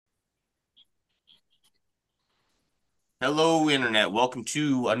Hello, Internet. Welcome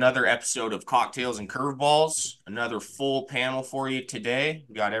to another episode of Cocktails and Curveballs. Another full panel for you today.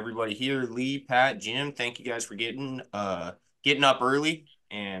 We got everybody here: Lee, Pat, Jim. Thank you guys for getting up early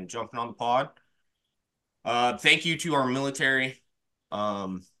and jumping on the pod. Thank you to our military.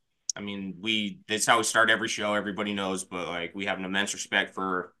 Um, we that's how we start every show. Everybody knows, but like we have an immense respect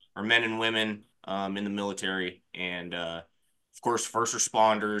for our men and women in the military, and of course, first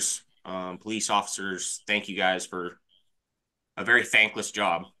responders, police officers. Thank you guys for a very thankless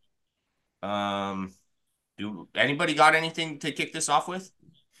job. Um, do anybody got anything to kick this off with?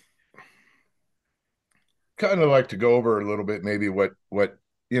 Kind of like to go over a little bit maybe what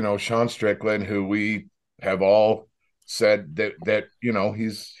Sean Strickland, who we have all said that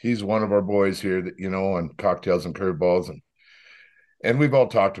he's one of our boys here that on Cocktails and Curveballs, and we've all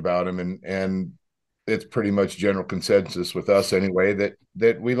talked about him, and it's pretty much general consensus with us anyway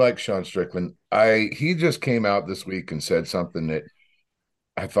that we like Sean Strickland. He just came out this week and said something that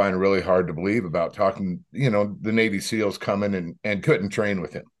I find really hard to believe about talking, the Navy SEALs coming and couldn't train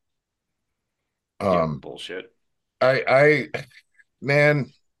with him. Yeah, um bullshit. I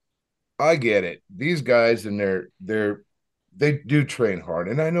man, I get it. These guys and they do train hard,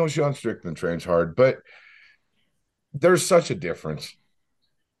 and I know Sean Strickland trains hard, but there's such a difference,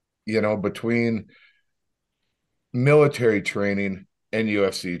 between military training and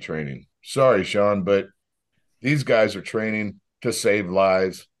UFC training. Sorry, Sean, but these guys are training to save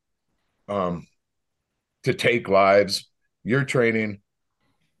lives, um, to take lives. You're training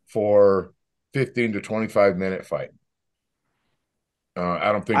for 15 to 25-minute fight.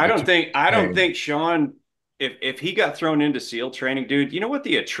 I don't think I the don't two. think I don't Hang. think Sean, if he got thrown into SEAL training, dude, you know what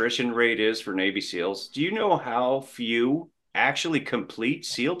the attrition rate is for Navy SEALs? Do you know how few actually complete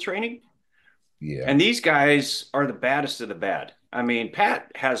SEAL training? Yeah. And these guys are the baddest of the bad. I mean,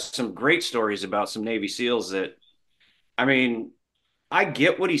 Pat has some great stories about some Navy SEALs that, I mean, I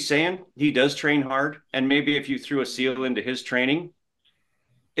get what he's saying. He does train hard, and maybe if you threw a SEAL into his training,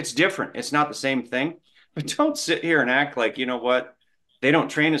 it's different. It's not the same thing. But don't sit here and act like, you know what? They don't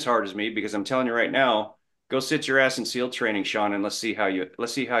train as hard as me because I'm telling you right now, go sit your ass in SEAL training, Sean, and let's see how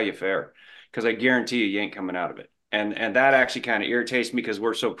you fare. Because I guarantee you ain't coming out of it. And that actually kind of irritates me because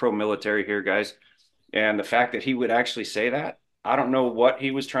we're so pro military here, guys. And the fact that he would actually say that, I don't know what he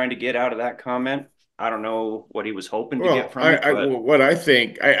was trying to get out of that comment. I don't know what he was hoping to get Well, from it, but what I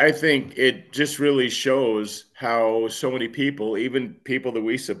think it just really shows how so many people, even people that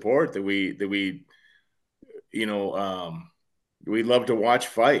we support, that we you know we love to watch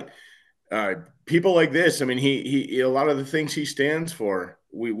fight. Uh, People like this. I mean, he a lot of the things he stands for,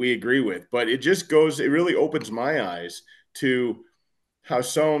 we agree with, but it really opens my eyes to how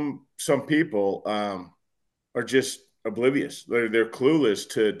some people are just oblivious. They're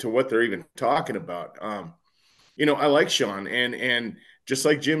clueless to what they're even talking about. I like Sean, and just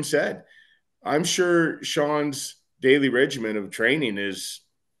like Jim said, I'm sure Sean's daily regimen of training is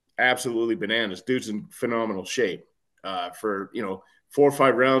absolutely bananas. Dude's in phenomenal shape. For 4 or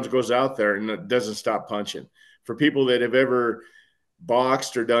 5 rounds, goes out there and doesn't stop punching. For people that have ever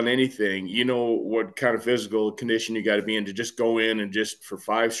boxed or done anything, you know what kind of physical condition you got to be in to just go in and just for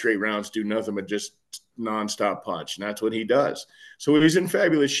 5 straight rounds do nothing but just nonstop punch. And that's what he does. So he's in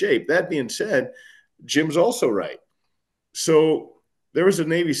fabulous shape. That being said, Jim's also right. So there was a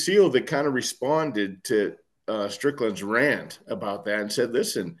Navy SEAL that kind of responded to Strickland's rant about that and said,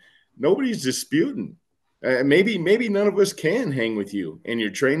 "Listen, nobody's disputing. Maybe none of us can hang with you in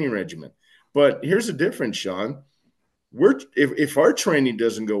your training regimen, but here's the difference, Sean. If our training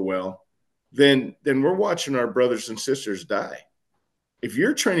doesn't go well, then we're watching our brothers and sisters die. If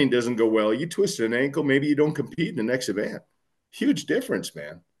your training doesn't go well, you twist an ankle, maybe you don't compete in the next event. Huge difference,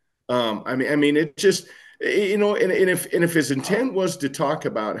 man. I mean, it just and if his intent was to talk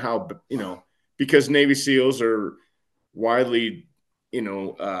about how because Navy SEALs are widely you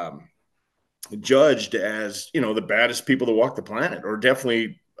know judged as the baddest people to walk the planet, or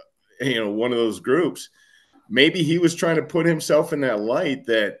definitely one of those groups. Maybe he was trying to put himself in that light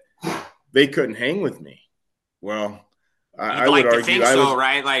that they couldn't hang with me. Well, You'd I would like to argue think I so, was.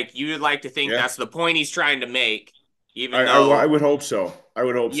 right? Like you'd like to think Yeah, that's the point he's trying to make, even I though, would hope so. I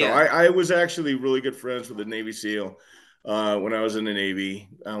would hope so. yeah. I was actually really good friends with a Navy SEAL when I was in the Navy.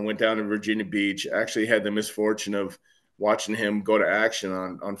 Went down to Virginia Beach. Actually had the misfortune of watching him go to action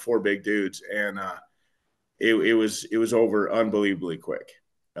on four big dudes, and it was over unbelievably quick.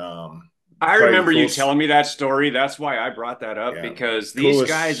 Um, I Probably the remember you coolest. telling me that story. That's why I brought that up Yeah, because these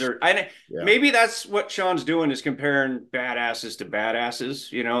guys coolest. are. I Yeah. maybe that's what Sean's doing is comparing badasses to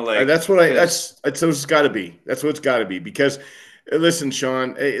badasses. Like That's what I. because That's what it's got to be. That's what it's got to be because Listen,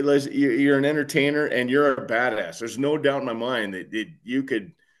 Sean, you're an entertainer and you're a badass. There's no doubt in my mind that you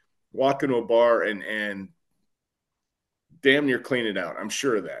could walk into a bar and damn near clean it out. I'm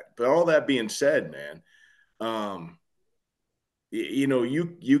sure of that. But all that being said, man,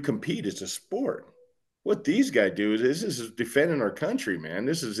 you compete. It's a sport. What these guys do is this is defending our country, man.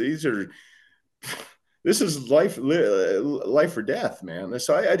 This is life or death, man.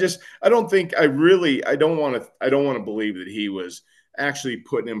 So I don't think I don't want to believe that he was actually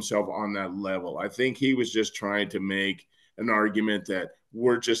putting himself on that level. I think he was just trying to make an argument that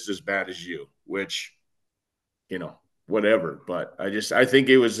we're just as bad as you, which, whatever. But I think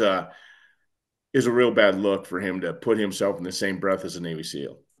it was a real bad look for him to put himself in the same breath as a Navy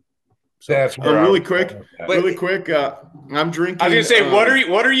SEAL. So, That's where really quick. I'm drinking. I was gonna say,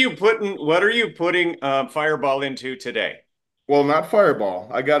 what are you putting Fireball into today? Well, not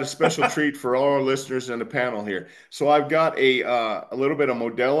Fireball. I got a special treat for all our listeners in the panel here. So I've got a little bit of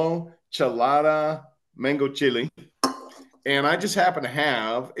Modelo Chelada Mango Chili, and I just happen to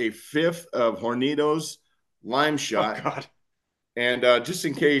have a fifth of Hornitos Lime Shot. Oh, God. And just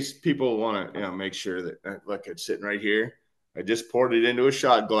in case people want to, make sure that, look, it's sitting right here. I just poured it into a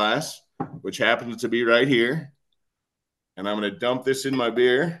shot glass, which happens to be right here. And I'm going to dump this in my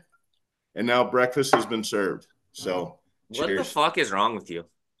beer. And now breakfast has been served. So, What cheers. the fuck is wrong with you?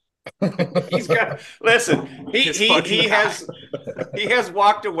 He's got listen. He has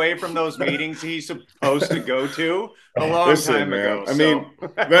walked away from those meetings he's supposed to go to a long time ago. I mean,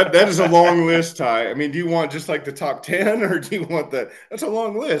 that is a long list, Ty. I mean, do you want just like the top 10 or do you want that? That's a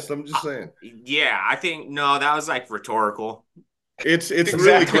long list. I'm just saying. Yeah, I think no, that was like rhetorical. It's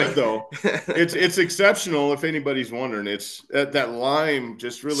really good though. It's exceptional. If anybody's wondering, it's that lime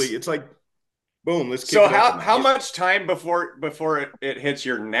just really. It's like boom. Let's. So how much time before it hits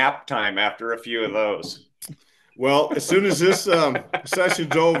your nap time after a few of those? Well, as soon as this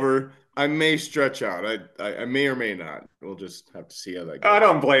session's over, I may stretch out. I may or may not. We'll just have to see how that goes. I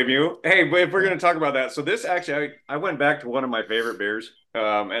don't blame you. Hey, but if we're going to talk about that, so this actually, I went back to one of my favorite beers,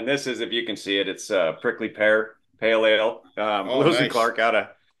 and this is, if you can see it, it's Prickly Pear Pale Ale. Lewis and Clark out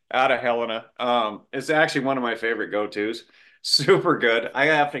of Helena. It's actually one of my favorite go-tos. Super good. I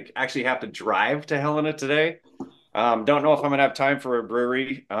actually have to drive to Helena today. Don't know if I'm gonna have time for a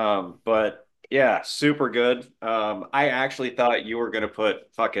brewery. But yeah, super good. I actually thought you were gonna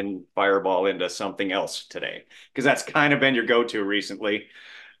put fucking Fireball into something else today because that's kind of been your go-to recently.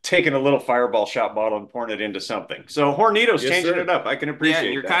 Taking a little Fireball shot bottle and pouring it into something. So Hornitos changing it up. I can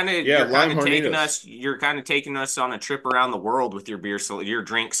appreciate you're that. You're kind of taking us on a trip around the world with your your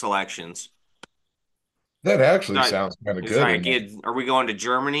drink selections. That actually sounds kind of good. Are we going to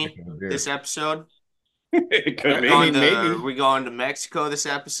Germany this episode? It could be. Maybe. Are we going to Mexico this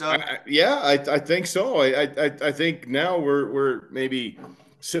episode? I think so. I think now we're maybe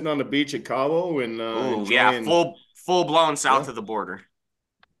sitting on the beach at Cabo and full blown south of the border.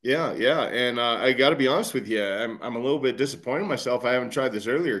 Yeah, and I got to be honest with you, I'm a little bit disappointed in myself. I haven't tried this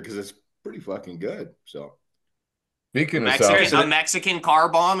earlier because it's pretty fucking good. So, speaking of a Mexican car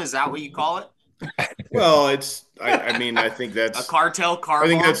bomb, is that what you call it? Well, it's. I mean, I think that's a cartel car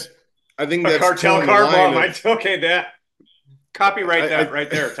bomb. I think that's a cartel car bomb. Okay, that copyright that right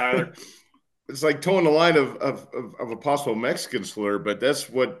there, Tyler. It's like towing the line of a possible Mexican slur, but that's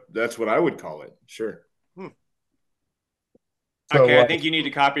what I would call it. Sure. So, okay, I think you need to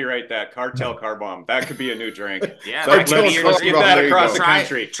copyright that cartel car bomb. That could be a new drink. Yeah, get that across the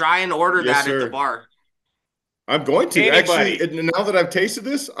country. Try and order that at the bar. I'm going to actually. Now that I've tasted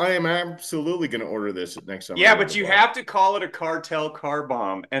this, I am absolutely going to order this next time. Yeah, but you have to call it a cartel car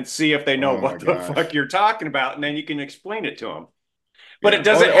bomb and see if they know what the fuck you're talking about, and then you can explain it to them. But it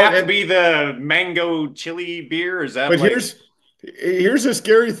doesn't have to be the mango chili beer. Is that? But here's the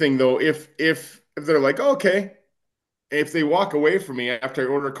scary thing though. If they're like, okay. If they walk away from me after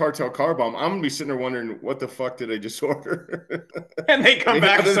I order a cartel car bomb, I'm gonna be sitting there wondering what the fuck did I just order? And they come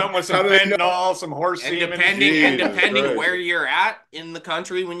back with some fentanyl, some horse semen. And depending where you're at in the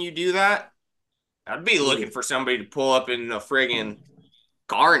country when you do that, I'd be looking for somebody to pull up in a friggin'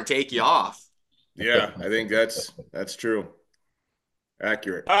 car and take you off. Yeah, I think that's true.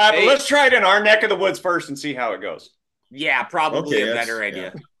 Accurate. But let's try it in our neck of the woods first and see how it goes. Yeah, probably a better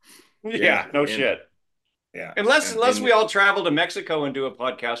idea. Yeah, no shit. Yeah. Unless we all travel to Mexico and do a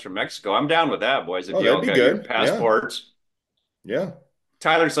podcast from Mexico. I'm down with that, boys. If you all got your passports. Yeah.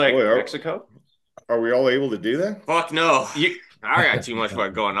 Tyler's like, Mexico? Are we all able to do that? Fuck no. I got too much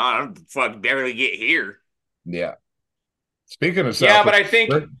going on. I fucking barely get here. Yeah. Speaking of but I think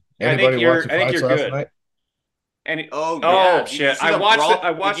you're good. Shit. I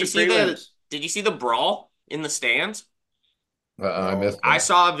watched the prelims. Did you see the brawl in the stands? I missed I that.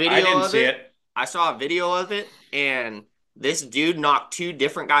 saw a I video didn't of see it. it. I saw a video of it, and this dude knocked two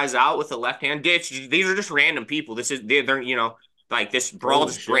different guys out with a left hand. These are just random people. They're like this brawl Holy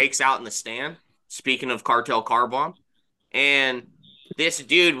just shit. breaks out in the stand. Speaking of cartel car bomb, and this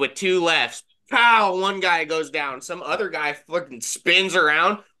dude with two lefts, pow, one guy goes down. Some other guy fucking spins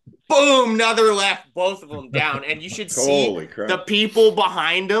around, boom, another left, both of them down. And you should see Holy crap. the people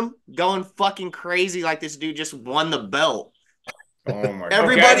behind him going fucking crazy like this dude just won the belt. Oh my god.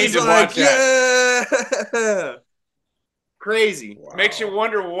 Everybody's need to like, watch yeah, crazy. Wow. Makes you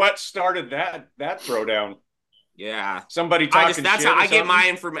wonder what started that throwdown. Yeah, Somebody talking that's shit how or I get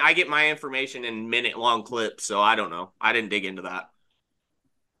my something? I get my information in minute long clips. So I don't know. I didn't dig into that.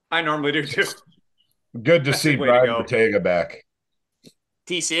 I normally do too. Good to That's see the way to Brian go. Ortega back.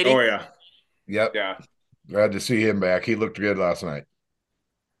 T City. Oh yeah. Yep. Yeah. Glad to see him back. He looked good last night.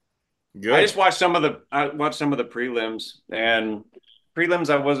 Good. I just watched some of the prelims, and prelims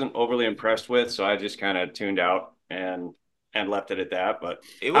I wasn't overly impressed with, so I just kind of tuned out and left it at that. But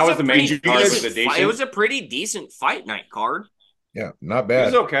It I was was a the pretty main card was decent a fight. It was decent. a pretty decent fight night card. Yeah, not It bad.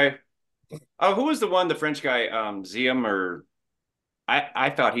 was okay. Oh, who was the one? The French guy, Ziam, or I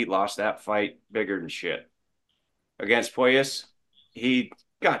thought he lost that fight bigger than shit against Poyas. He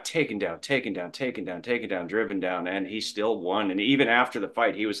got taken down, driven down, and he still won. And even after the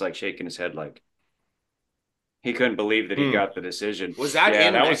fight, he was like shaking his head like he couldn't believe that he got the decision. Was that Yeah,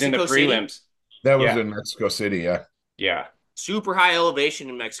 in that was in the Mexico City? prelims. That was Yeah. in Mexico City, yeah. Yeah. Super high elevation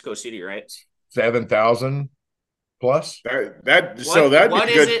in Mexico City, right? 7,000 plus. That'd be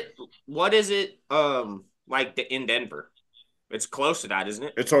good. What is it? Like in Denver, it's close to that, isn't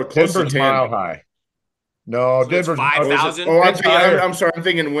it? It's all close Denver's to 10. mile high. No, So it's Denver's 5,000? Oh, It's higher. I'm sorry. I'm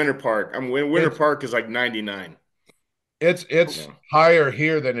thinking Winter Park. Winter It's- Park is like 99. It's Yeah. higher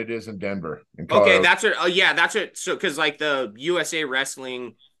here than it is in Denver. In Okay, Colorado. that's it. Oh, yeah, that's it. So, because like the USA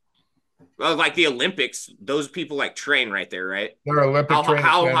Wrestling, like the Olympics, those people like train right there, right? Their Olympic How training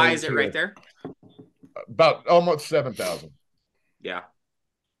high center is it here. right there? About almost 7,000. Yeah.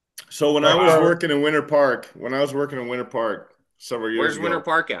 So when I was working in Winter Park several years Where's ago, Winter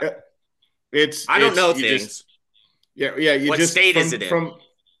Park at? I I don't know things. You What just state is it in?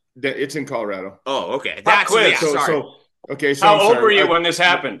 It's in Colorado. Oh, okay. Pop That's quiz. yeah, sorry. So How I'm old sorry. were you when this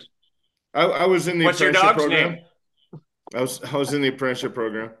happened? I was in the What's your apprenticeship dog's program. name? I was in the apprenticeship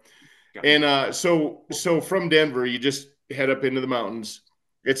program. And so from Denver, you just head up into the mountains.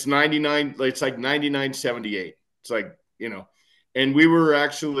 It's 99, it's like 99.78. It's like, and we're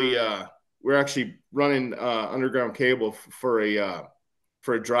actually running underground cable for a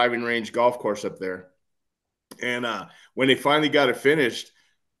driving range golf course up there. And when they finally got it finished,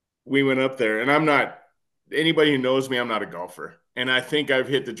 we went up there, and anybody who knows me, I'm not a golfer. And I think I've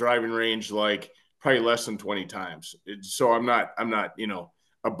hit the driving range like probably less than 20 times. So I'm not,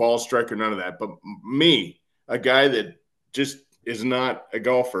 a ball striker, none of that. But me, a guy that just is not a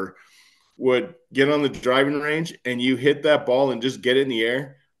golfer, would get on the driving range and you hit that ball and just get it in the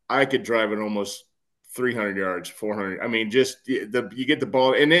air. I could drive it almost 300 yards, 400. I mean, just you get the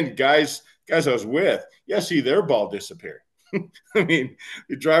ball, and then guys I was with, see their ball disappear. I mean,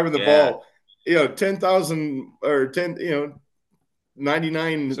 you're driving the ball, 10,000 or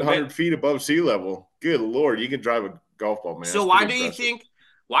 9,900 feet above sea level. Good Lord, you can drive a golf ball, man. So why do you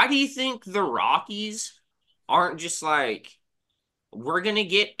think the Rockies aren't just like, we're going to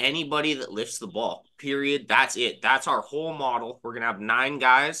get anybody that lifts the ball, period. That's it. That's our whole model. We're going to have 9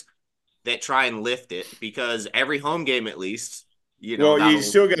 guys that try and lift it, because every home game, at least, you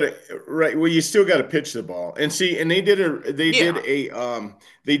still got to you still got to pitch the ball and see. And they did a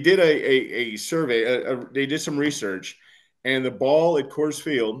survey. They did some research, and the ball at Coors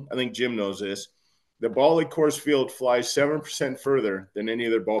Field, I think Jim knows this, the ball at Coors Field flies 7% further than any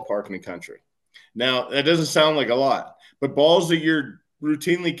other ballpark in the country. Now, that doesn't sound like a lot, but balls that you're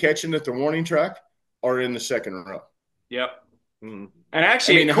routinely catching at the warning track are in the second row. Yep. Mm-hmm. And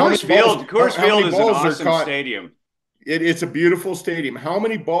actually, Coors Field is an awesome stadium. It's a beautiful stadium. How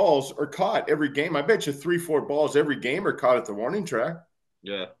many balls are caught every game? I bet you 3-4 balls every game are caught at the warning track.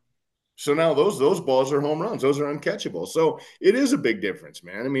 Yeah. So now those balls are home runs. Those are uncatchable. So it is a big difference,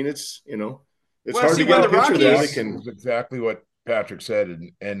 man. I mean, it's hard to get a pitcher there that can. That's exactly what Patrick said,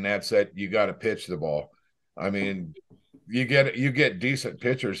 and that's that you got to pitch the ball. I mean, you get decent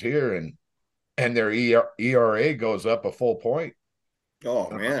pitchers here, and their ERA goes up a full point.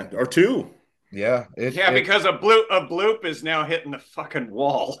 Oh man, or 2. Yeah. Because a bloop is now hitting the fucking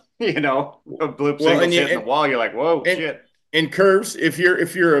wall. A bloop single's hitting the wall. You're like, whoa, shit. And curves, if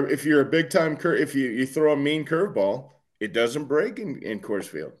you're a big time curve, if you throw a mean curveball, it doesn't break in Coors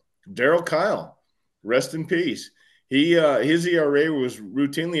Field. Darryl Kyle, rest in peace. His ERA was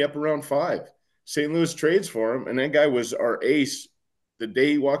routinely up around 5. St. Louis trades for him, and that guy was our ace the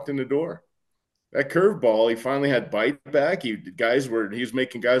day he walked in the door. That curveball, he finally had bite back. He was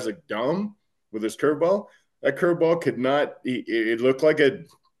making guys look dumb with his curveball. That curveball could not. It looked like a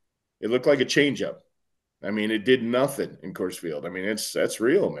changeup. I mean, it did nothing in Coors Field. I mean, that's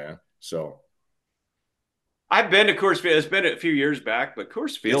real, man. So I've been to Coors Field. It's been a few years back, but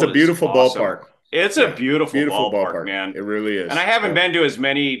Coors Field it's a beautiful awesome. ballpark. It's a beautiful ballpark, man. It really is. And I haven't been to as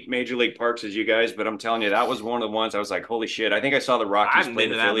many major league parks as you guys, but I'm telling you, that was one of the ones I was like, holy shit. I think I saw the Rockies play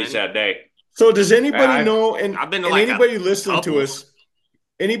the Phillies that day. So does anybody know, and I've been to anybody listening to us,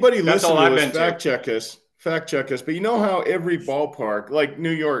 fact check us. But you know how every ballpark, like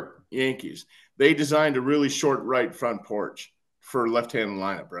New York Yankees, they designed a really short right front porch for left-handed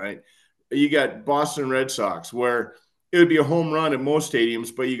lineup, right? You got Boston Red Sox, where it would be a home run at most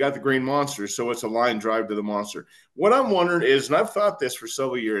stadiums, but you got the Green Monster, so it's a line drive to the monster. What I'm wondering is, and I've thought this for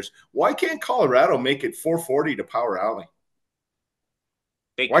several years, why can't Colorado make it 440 to Power Alley?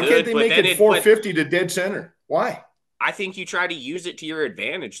 Why can't they make it 450 to dead center? Why? I think you try to use it to your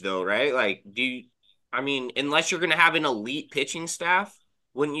advantage, though, right? Like, unless you're going to have an elite pitching staff,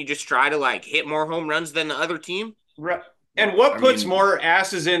 wouldn't you just try to, like, hit more home runs than the other team? Right. And what puts more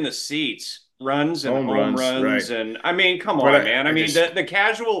asses in the seats? Runs and home runs. Right. And, I mean, come on, man. I mean, the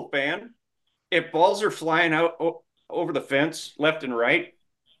casual fan, if balls are flying out over the fence left and right,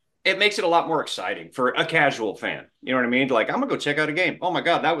 it makes it a lot more exciting for a casual fan. You know what I mean? Like, I'm going to go check out a game. Oh, my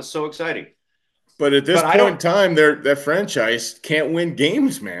God, that was so exciting. But at this point in time, that franchise can't win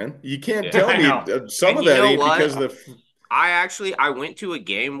games, man. You can't tell me some of that ain't because of the – I went to a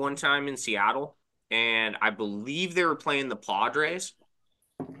game one time in Seattle, and I believe they were playing the Padres,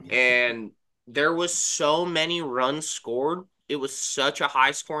 and there was so many runs scored. It was such a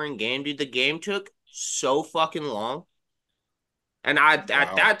high-scoring game, dude. The game took so fucking long. And at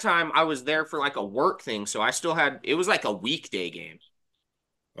that time, I was there for like a work thing, so I still had – it was like a weekday game.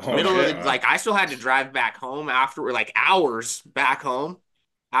 I still had to drive back home after, like, hours back home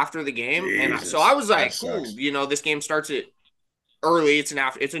after the game. Jesus, and so I was like, cool, this game starts at early. It's a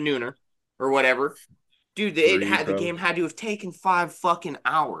nooner or whatever. Dude, the game had to have taken 5 fucking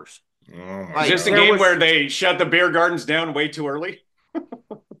hours. Is this the game where they shut the beer gardens down way too early?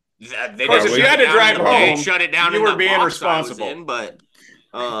 If you had to drive home, shut it down. You were being responsible. But,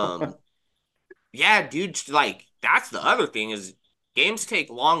 yeah, dude, like, that's the other thing is games take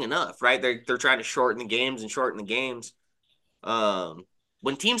long enough, right? They're trying to shorten the games.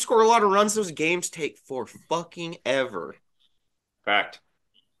 When teams score a lot of runs, those games take for fucking ever. Fact.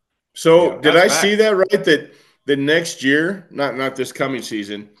 So did I see that right? That the next year, not this coming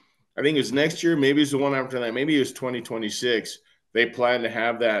season, I think it was next year, maybe it's the one after that, maybe it was 2026. They plan to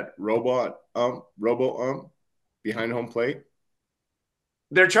have that robo ump behind home plate.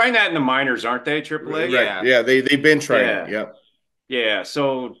 They're trying that in the minors, aren't they? AAA. Right. Yeah. They've been trying it. Yep. Yeah.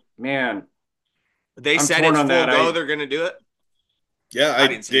 So, man, they said it's full go. They're going to do it. Yeah.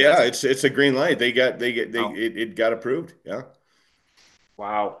 It's a green light. It got approved. Yeah.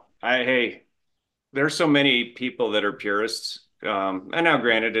 Wow. There's so many people that are purists. And now,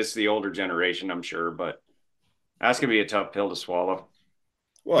 granted, it's the older generation, I'm sure, but that's gonna be a tough pill to swallow.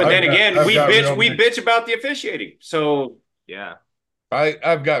 Well, but then again, we bitch about the officiating. So yeah,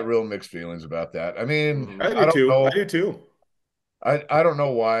 I've got real mixed feelings about that. I mean, I do too. I don't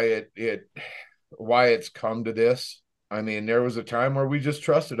know why it's come to this. I mean, there was a time where we just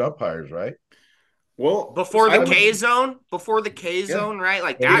trusted umpires, right? Well, before the K zone, right?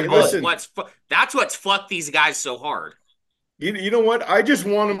 Like that's what's fucked these guys so hard. You know what? I just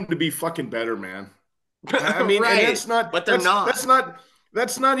want them to be fucking better, man. I mean, right. And that's not. But they're not.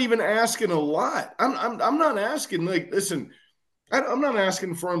 That's not even asking a lot. I'm not asking. Like, listen, I'm not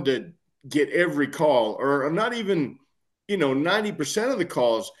asking for them to get every call, or I'm not even, 90% of the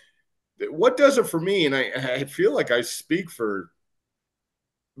calls. What does it for me? And I feel like I speak for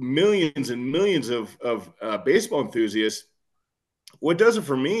millions and millions of baseball enthusiasts. What does it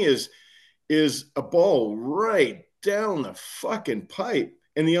for me is a ball right down the fucking pipe,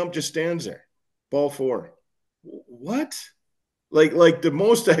 and the ump just stands there. Ball 4. What? Like the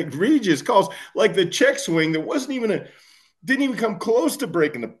most egregious calls, like the check swing that didn't even come close to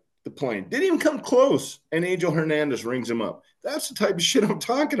breaking the plane. Didn't even come close. And Angel Hernandez rings him up. That's the type of shit I'm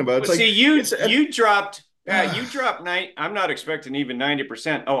talking about. It's you dropped. You dropped 9. I'm not expecting even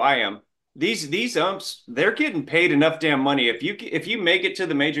 90%. Oh, I am. These umps, they're getting paid enough damn money. If you make it to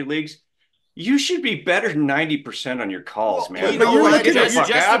the major leagues, you should be better than 90% on your calls, man. Just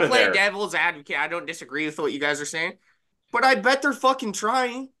to play devil's advocate, I don't disagree with what you guys are saying, but I bet they're fucking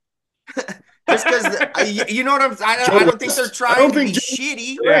trying. Just because you know what I don't think they're trying to be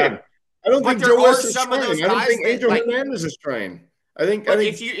shitty. Yeah. I don't But think there Joe are West is some of those trying. I don't guys think that, Angel like, Hernandez is trying. I think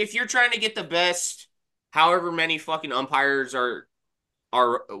if you're trying to get the best, however many fucking umpires are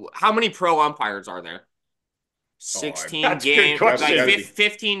how many pro umpires are there? 16 That's a good games, question. like Gotta be.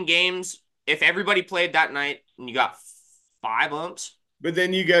 15 games. If everybody played that night and you got 5 umps, But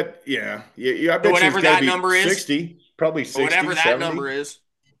then you got I bet you whatever it's got that to be number is, 60, probably or 60, whatever that 70. number is.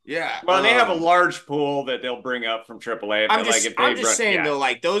 Yeah. Well, and they have a large pool that they'll bring up from AAA. I'm If just saying though,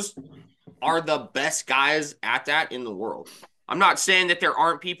 like those are the best guys at that in the world. I'm not saying that there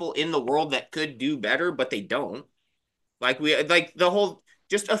aren't people in the world that could do better, but they don't. Like the whole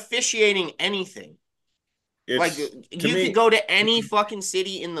just officiating anything. Like you could go to any fucking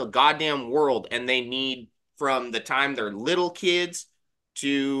city in the goddamn world and they need, from the time they're little kids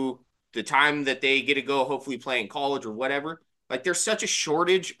to the time that they get to go hopefully play in college or whatever. Like there's such a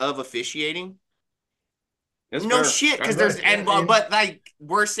shortage of officiating. It's No fair. shit, because Right. there's but like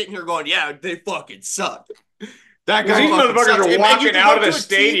we're sitting here going, yeah, they fucking suck. That Because guy these fucking motherfuckers sucks. are And you walking could out go of the to a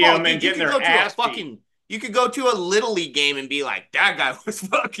stadium T-ball, and dude. getting their ass beat. You could go to a little league game and be like, that guy was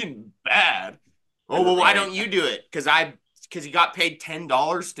fucking bad. Oh well, why don't you do it? Because he got paid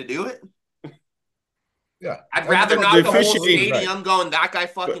 $10 to do it. Yeah, I'd rather know not the the whole officiating, stadium going, that guy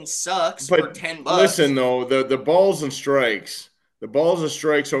fucking sucks But for $10. listen though, the balls and strikes, over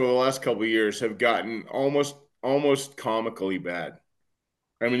the last couple of years have gotten almost comically bad.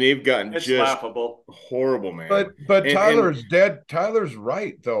 I mean, they've gotten It's just laughable. horrible, man. But And- Tyler's dead. Tyler's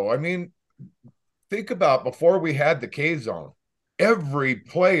right though. I mean, think about before we had the K zone. Every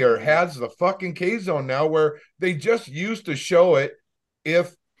player has the fucking K zone now, where they just used to show it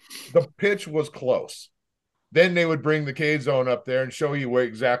if the pitch was close. Then they would bring the K zone up there and show you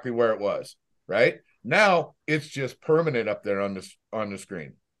exactly where it was. Right now, it's just permanent up there on the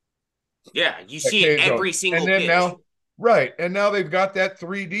screen. Yeah, you see it every single and then pitch. now, right, and now they've got that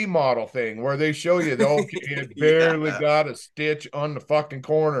 3D model thing where they show you it barely got a stitch on the fucking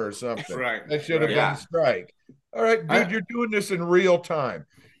corner or something. Right, That should have right. been a strike. All right, dude, you're doing this in real time.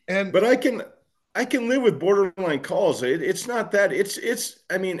 But I can live with borderline calls. It's not that. It's.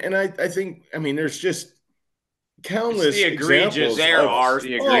 I mean, and I think. I mean, there's just countless It's the egregious. examples. There of, are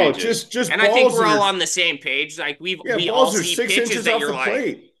the egregious. just. And I think we're balls all are- on the same page. Like we balls all are see 6 pitches inches that off you're the like,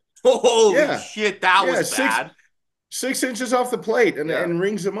 plate. holy Yeah. shit, that was bad. 6 inches off the plate and Yeah.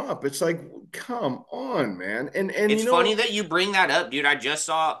 rings them up. It's like, come on, man. And It's funny that you bring that up, dude. I just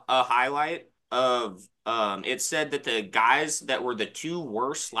saw a highlight of it said that the guys that were the 2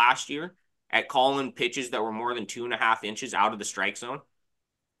 worst last year at calling pitches that were more than 2.5 inches out of the strike zone,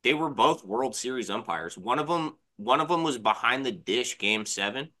 they were both World Series umpires. One of them was behind the dish game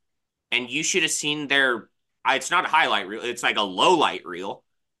 7, and you should have seen their. It's not a highlight reel; it's like a low light reel,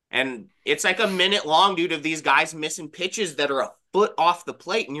 and it's like a minute long, dude, of these guys missing pitches that are a foot off the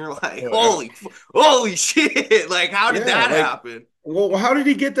plate, and you're like, holy shit! Like, how did that happen? Well, how did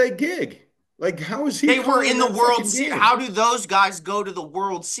he get that gig? Like, how is he? They were in the World Series. Series. How do those guys go to the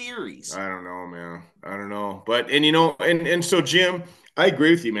World Series? I don't know, man. I don't know. But and so Jim, I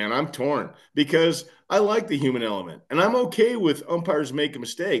agree with you, man. I'm torn because I like the human element and I'm okay with umpires making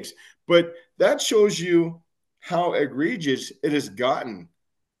mistakes, but that shows you how egregious it has gotten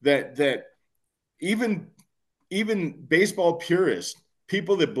that even baseball purists,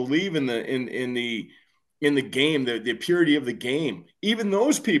 people that believe in the game, the purity of the game, even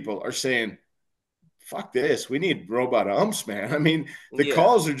those people are saying, fuck this. We need robot umps, man. I mean, the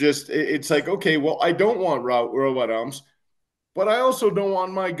calls are just, it's like, okay, well, I don't want robot umps, but I also don't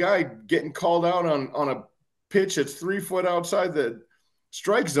want my guy getting called out on a pitch that's 3 foot outside the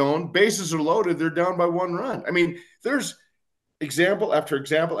strike zone. Bases are loaded. They're down by 1 run. I mean, there's example after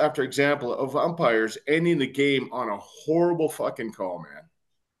example after example of umpires ending the game on a horrible fucking call, man.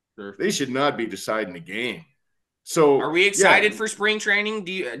 Sure. They should not be deciding the game. So are we excited for spring training?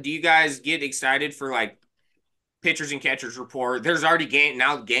 Do you guys get excited for like pitchers and catchers report? There's already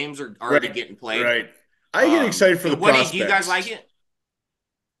games are already getting played. Right. I get excited for the prospects. Do you guys like it?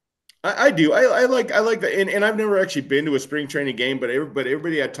 I do. I like that. And I've never actually been to a spring training game, but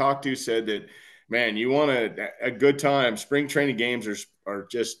everybody I talked to said that, man, you want a good time. Spring training games are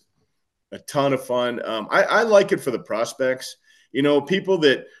just a ton of fun. I like it for the prospects. You know, people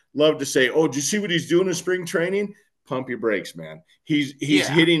that love to say, "Oh, did you see what he's doing in spring training?" Pump your brakes, man. He's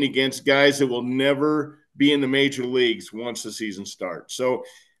hitting against guys that will never be in the major leagues once the season starts. So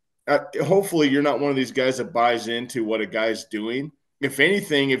hopefully you're not one of these guys that buys into what a guy's doing. If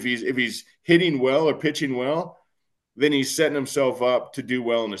anything, if he's hitting well or pitching well, then he's setting himself up to do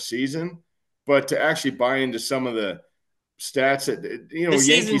well in the season. But to actually buy into some of the stats that the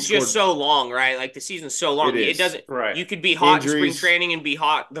season's just so long, right? Like the season's so long. It doesn't. Right. You could be hot Injuries. in spring training and be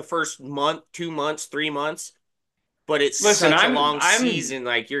hot the first month, 2 months, 3 months, but it's Listen, such a long season.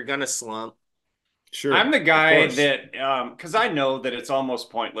 Like you're gonna slump. Sure. I'm the guy that because I know that it's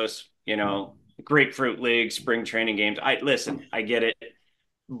almost pointless, grapefruit league, spring training games. I get it.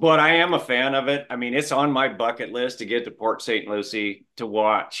 But I am a fan of it. I mean, it's on my bucket list to get to Port St. Lucie to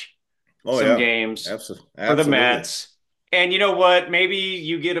watch some games for the Mets. And you know what? Maybe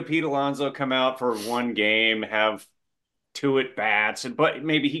you get a Pete Alonso come out for one game, have 2 at bats, but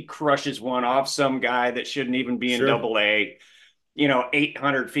maybe he crushes one off some guy that shouldn't even be in AA,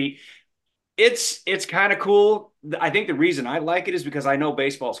 800 feet. It's kind of cool. I think the reason I like it is because I know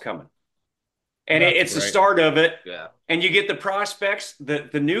baseball's coming. And it's the start of it. Yeah. And you get the prospects,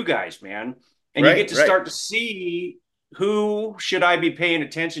 the new guys, man. And you get to start to see who should I be paying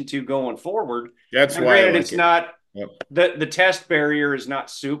attention to going forward. That's and why granted, it's not the test barrier is not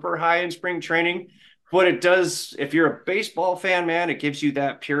super high in spring training, but it does, if you're a baseball fan, man, it gives you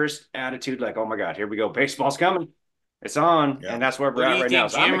that purest attitude, like, oh my God, here we go. Baseball's coming. It's on. Yeah. And that's where we're at right now.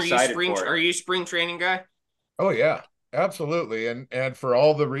 So I'm excited for it. Are you a spring training guy? Oh yeah, absolutely. And for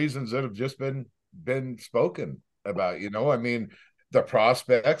all the reasons that have just been spoken about, I mean, the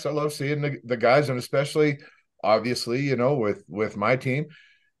prospects, I love seeing the guys, and especially obviously, with my team,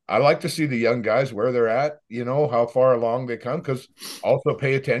 I like to see the young guys where they're at, how far along they come, because also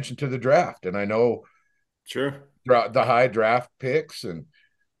pay attention to the draft. And I know the high draft picks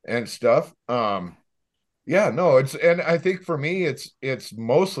and stuff. And I think for me, it's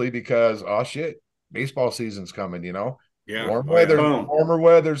mostly because, oh shit, baseball season's coming, Yeah. Warmer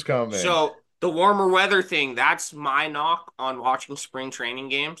weather's coming. So the warmer weather thing, that's my knock on watching spring training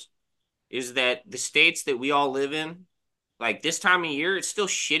games, is that the states that we all live in, like this time of year, it's still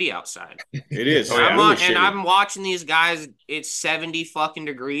shitty outside. It is. I'm watching these guys, it's 70 fucking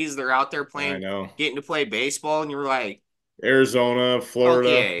degrees. They're out there playing, getting to play baseball, and you're like, Arizona, Florida.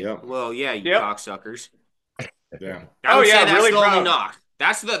 Okay. Yep. Well, yeah, you cocksuckers. Yeah. That's really the only knock.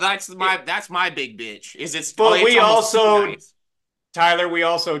 That's my big bitch. Is it's but we also Tyler, we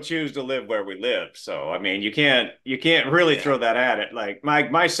also choose to live where we live. So I mean, you can't really throw that at it. Like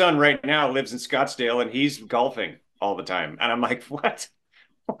my son right now lives in Scottsdale and he's golfing all the time. And I'm like, what?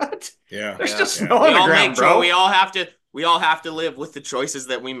 Yeah. There's just snow on the ground, bro. We all have to live with the choices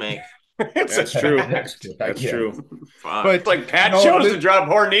that we make. That's true. That's true. But it's like Pat chose to drop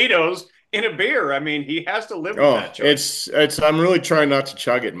Hornitos in a beer. I mean, he has to live with that choice. It's I'm really trying not to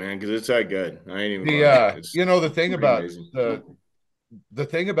chug it, man, because it's that good. I ain't even the thing about the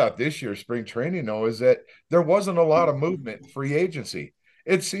thing about this year's spring training, though, is that there wasn't a lot of movement, free agency.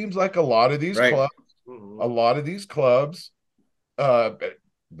 It seems like a lot of these clubs,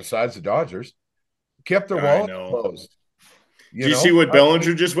 besides the Dodgers, kept their wallet closed. Do you see what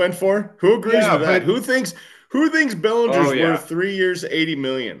Bellinger just went for? Who agrees with that? Who thinks Bellinger's worth 3 years, $80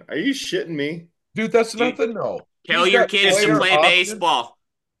 million? Are you shitting me? Dude, that's nothing, though. Tell your kids to play baseball.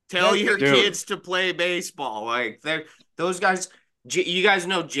 Tell your kids to play baseball. Like those guys. You guys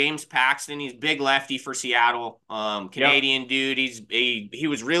know James Paxton. He's big lefty for Seattle. Canadian dude. He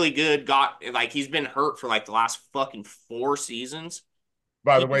was really good. He's been hurt for like the last fucking 4 seasons.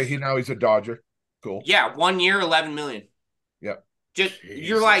 By the way, he's a Dodger. Cool. Yeah, 1 year, $11 million. Yep.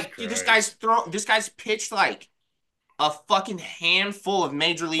 You're like, dude, this guy's pitched like a fucking handful of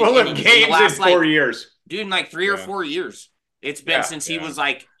major league innings in the last 4 years. Dude, in like 3 or 4 years. It's been since he was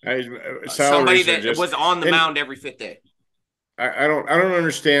like somebody that was on the mound every 5th day. I don't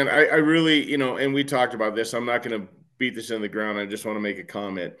understand. I really, and we talked about this. I'm not going to beat this in the ground. I just want to make a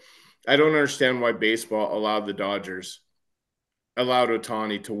comment. I don't understand why baseball allowed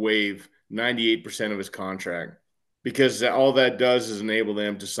Ohtani to waive 98% of his contract, because all that does is enable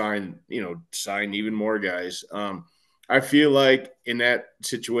them to sign even more guys. I feel like in that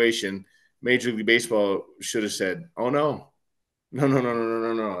situation, Major League Baseball should have said, "Oh no. We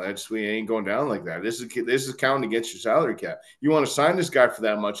ain't going down like that. This is counting against your salary cap. You want to sign this guy for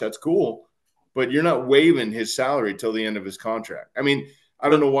that much? That's cool, but you're not waiving his salary till the end of his contract." I mean, I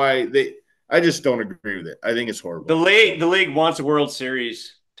don't know why I just don't agree with it. I think it's horrible. The league wants a World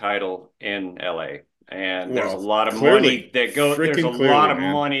Series title in LA, and there's a lot of money that goes. There's a lot of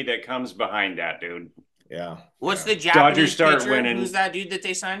money that comes behind that, dude. Yeah. What's the Japanese pitcher? Who's that dude that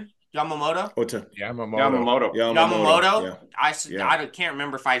they signed? Yamamoto? Yamamoto. Yeah. I can't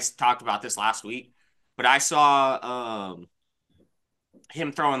remember if I talked about this last week, but I saw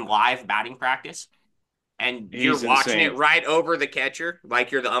him throwing live batting practice, and you're watching it right over the catcher,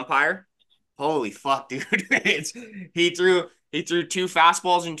 like you're the umpire. Holy fuck, dude! He threw 2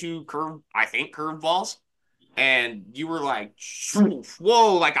 fastballs and 2 curve balls, and you were like,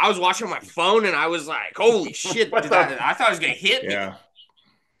 whoa, like I was watching my phone and I was like, holy shit, I thought it was gonna hit me.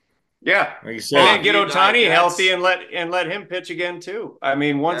 Yeah. Like you And said, then get dude, like, Ohtani that's- healthy and let him pitch again too. I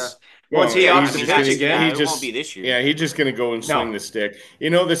mean, once Well, he yeah, opts he's to just pitch gonna- again, he it just- won't be this year. yeah, he's just going to go and swing No. the stick. You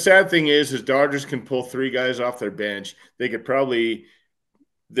know, the sad thing is Dodgers can pull 3 guys off their bench. They could probably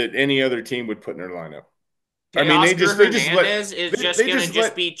that any other team would put in their lineup. I mean, they just Hernandez is they just just gonna let-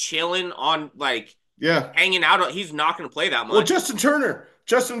 just be chilling on like yeah. hanging out. He's not gonna play that much. Well, Justin Turner,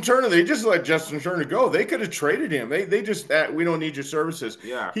 they just let Justin Turner go. They could have traded him. They just we don't need your services.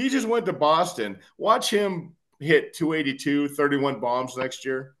 Yeah. He just went to Boston. Watch him hit 282, 31 bombs next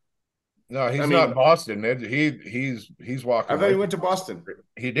year. No, he's I not mean- Boston. He's walking. I thought he away. went to Boston.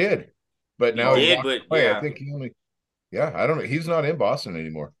 He did, but He now did, walked but away. yeah. I think he only. Yeah, I don't know. He's not in Boston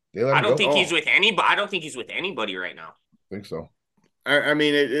anymore. They let him I don't go. think Oh. he's with anybody. I don't think he's with anybody right now. I think so. I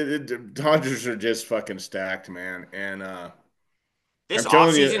mean, Dodgers are just fucking stacked, man. And This I'm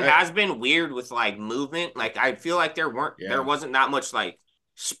telling you, offseason has been weird with like movement. Like I feel like there Yeah. wasn't that much like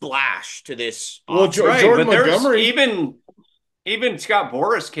splash to this. Well, offseason. right? Jordan But there's Montgomery- even Scott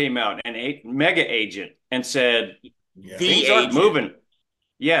Boras came out, an mega agent, and said yeah. The things aren't agent. moving.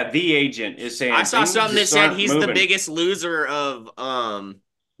 Yeah, the agent is saying I saw things something that just said aren't he's the moving. biggest loser of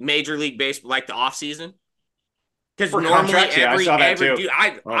Major League Baseball, like the offseason. Because For normally contracts? Yeah, I saw that too. dude,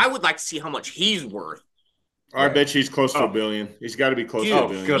 I would like to see how much he's worth. I bet he's close to Oh. $1 billion. He's got to be close Dude, to $1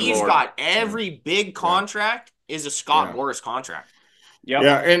 billion. good he's Lord. got every big contract is a Scott Yeah. Boras contract. Yep.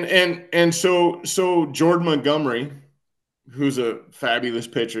 Yeah, and so Jordan Montgomery, who's a fabulous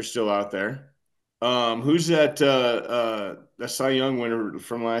pitcher still out there. Who's that Cy Young winner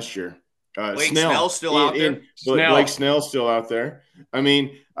from last year? Blake Snell. Snell's still out there? Snell. Blake Snell's still out there. I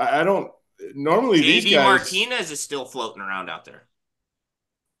mean, I don't normally these JD guys. Martinez is still floating around out there.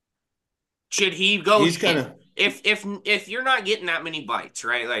 Should he go? He's kind of if you're not getting that many bites,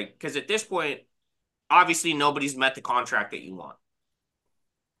 right? Like, because at this point, obviously nobody's met the contract that you want.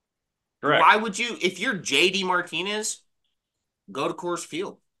 Correct. Why would you, if you're JD Martinez, go to Coors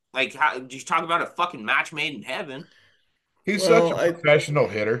Field? Like, how you talk about a fucking match made in heaven? He's Well, such a professional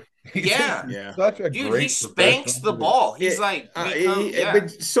hitter. He's Yeah. Yeah. such a Dude, great he spanks the professional ball. He's Yeah, like, yeah.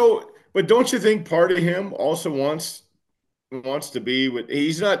 but don't you think part of him also wants to be with?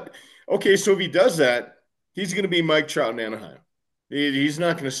 He's not okay. So if he does that, he's going to be Mike Trout in Anaheim. He's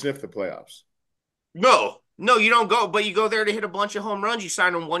not going to sniff the playoffs. No, you don't go, but you go there to hit a bunch of home runs. You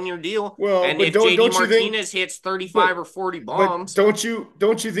sign a 1-year deal. Well, and but if don't JD you think- Martinez hits 35 or 40 bombs, But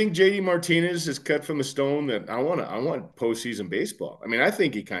don't you think JD Martinez is cut from the stone that I want postseason baseball? I mean, I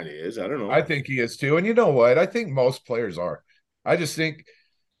think he kind of is. I don't know. I think he is too. And you know what? I think most players are. I think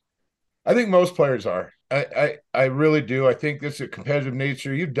most players are. I really do. I think this is a competitive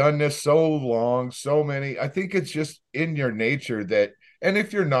nature. You've done this so long, so many. I think it's just in your nature that, and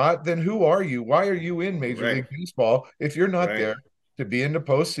if you're not, then who are you? Why are you in Major Right. League Baseball if you're not Right. there to be in the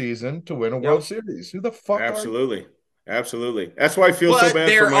postseason to win a World Series? Who the fuck Absolutely. Absolutely. That's why I feel But so bad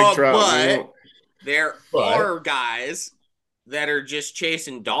there for Mike are- Trout. but- We won't- there But- are guys that are just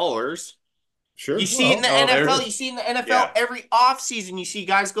chasing dollars. Sure. You see in the oh, NFL, there's- you see in the NFL yeah. every offseason, you see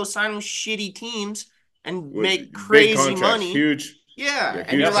guys go sign with shitty teams and With make big crazy contracts, money. Huge. Yeah, Yeah, and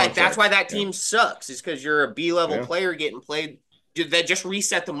huge you're like, that's contracts. why that Yeah. team sucks. Is because you're a B-level Yeah. player getting played. Dude, that just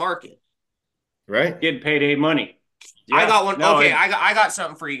reset the market. Right? Getting payday money. I Yeah. got one. No, Okay, it- I got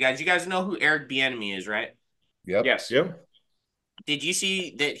something for you guys. You guys know who Eric Bieniemy is, right? Yep. Yes. Yep. Did you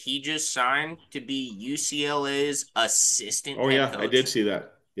see that he just signed to be UCLA's assistant? Oh head yeah, coach? I did see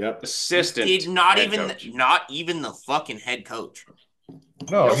that. Yep. Assistant. Did not head even coach. not even the fucking head coach.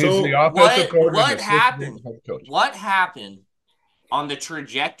 No, he's So the offensive coordinator. what assistant happened? head coach. What happened on the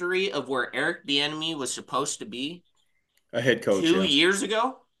trajectory of where Eric Bieniemy was supposed to be A head coach. 2 yeah. years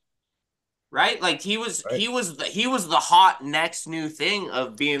ago? Right? Like he was Right. he was the hot next new thing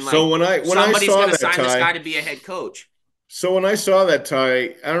of being like, So when I somebody's saw gonna that, sign this guy Ty, to be a head coach. so when I saw that,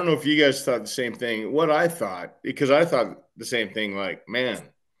 Ty, I don't know if you guys thought the same thing. What I thought, because I thought the same thing. Like, man,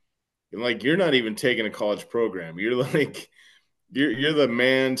 like you're not even taking a college program. You're like, you're the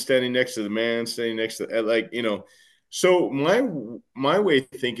man standing next to the man standing next to, like, you know. So my way of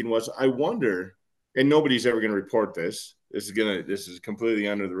thinking was, I wonder, and nobody's ever going to report this. This is completely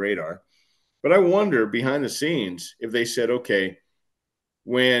under the radar. But I wonder behind the scenes if they said, okay,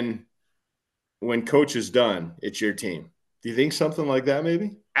 when coach is done, it's your team. Do you think something like that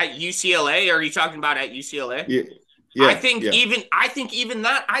maybe? At UCLA, are you talking about at UCLA? Yeah. I think even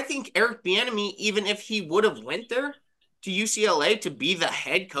that, I think Eric Bieniemy, even if he would have went there to UCLA to be the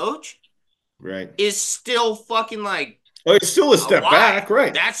head coach, Right. is still fucking like, Oh, it's still a step why? back,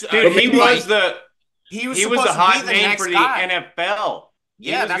 right? That's Dude, he maybe was the He was He was supposed the hot to be the name next for the guy. NFL.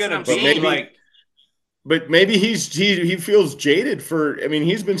 Yeah, that's what gonna I'm be saying. like, But maybe he feels jaded for. I mean,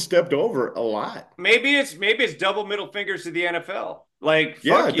 he's been stepped over a lot. maybe it's double middle fingers to the NFL. Like,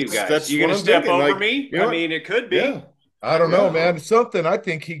 Yeah, fuck you guys. that's You what gonna I'm step thinking. over Like, me? you know I what? mean, it could be. Yeah, I don't know, Yeah. man. Something I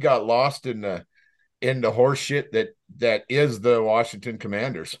think he got lost in the horse shit that is the Washington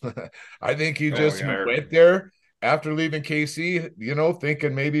Commanders. I think he Oh, just yeah. went there after leaving KC,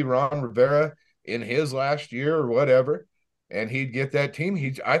 thinking maybe Ron Rivera in his last year or whatever, and he'd get that team.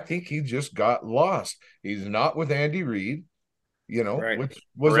 I think he just got lost. He's not with Andy Reid, Right. which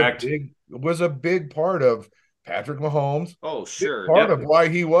was Correct. a big part of Patrick Mahomes, Oh, big sure. part Yep. of why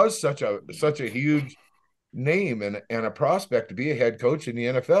he was such a huge name and a prospect to be a head coach in the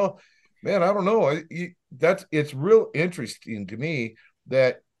NFL. Man, I don't know. It's real interesting to me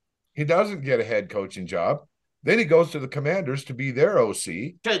that he doesn't get a head coaching job. Then he goes to the Commanders to be their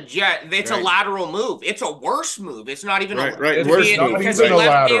OC. It's a Right. lateral move. It's a worse move. It's not even Right, a right. It's Worse being- move. because Not he even a left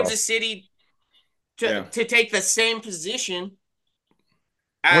lateral. Kansas City Yeah. to take the same position.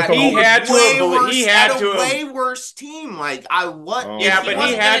 With At a He whole- had to way have believed. worse, He had at to a have. way worse team. Like I what? Oh, if Yeah, he but he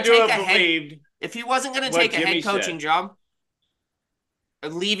wasn't had gonna to take a have head, believed. if he wasn't going to what take a Jimmy head coaching said. job,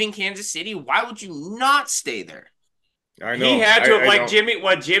 leaving Kansas City, why would you not stay there? I know. He had to have, I like don't- Jimmy.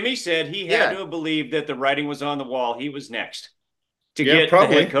 What Jimmy said, he had Yeah. to have believed that the writing was on the wall. He was next to Yeah, get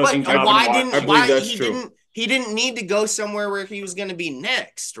probably. the head coaching But job. why in didn't Washington. why that's he true. didn't need to go somewhere where he was going to be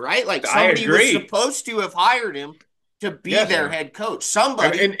next, right? Like I somebody was agree. supposed to have hired him to be Yes. their head coach.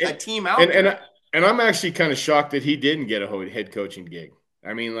 Somebody, a team out and, there. and I'm actually kind of shocked that he didn't get a head coaching gig.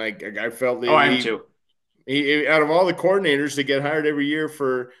 I mean, like I felt that Oh, I am too. he out of all the coordinators that get hired every year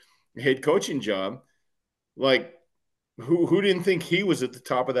for a head coaching job, like who didn't think he was at the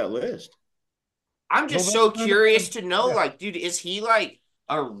top of that list? I'm just Well, so that's not curious a- to know, yeah. like, dude, is he like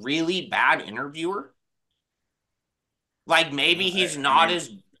a really bad interviewer? Like maybe he's not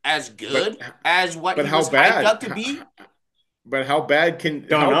mean, as good but- as what But he how was bad? hyped up to be. But how bad Don't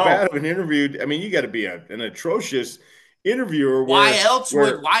know. bad of an interview? I mean, you got to be an atrocious interviewer. Why else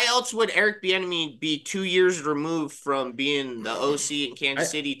would Eric Bieniemy be 2 years removed from being the OC in Kansas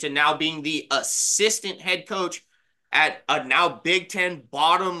City to now being the assistant head coach at a now Big Ten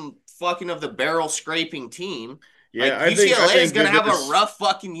bottom fucking of the barrel scraping team? Yeah, like UCLA is going to have there's- a rough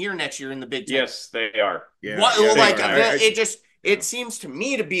fucking year next year in the Big Ten. Yes, they are. Yeah, What yeah, like they are. it seems to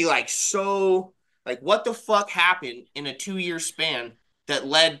me to be like so like what the fuck happened in a 2 year span that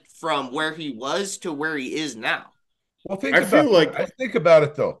led from where he was to where he is now? Well, I feel like- think about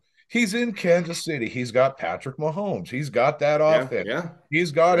it though. He's in Kansas City. He's got Patrick Mahomes. He's got that offense. Yeah.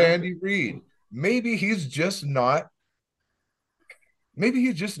 He's got Yeah. Andy Reid. Maybe he's just not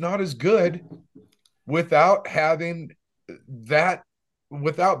as good without having that,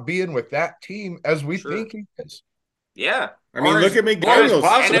 without being with that team as we Sure. think he is. Yeah. I mean, Or look is- at McDaniels. or is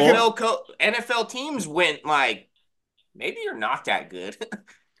possible. NFL teams went like maybe you're not that good.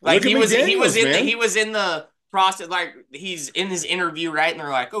 like Look at he was McDaniels, man. he was in the process, like he's in his interview, right? And they're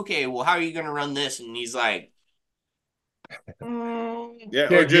like, okay, well, how are you gonna run this? And he's like, Yeah,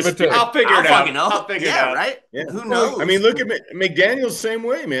 Here, or give just it to- I'll figure I it fucking out. know. I'll figure it Yeah, out. right? Yeah. Who knows? I mean, look at McDaniels same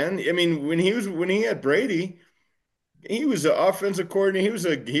way, man. I mean, when he had Brady, he was an offensive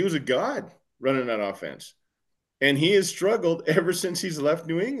coordinator. He was a god running that offense, and he has struggled ever since he's left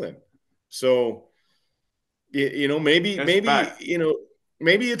New England. So, maybe That's maybe fact.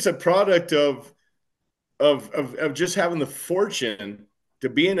 maybe it's a product of just having the fortune to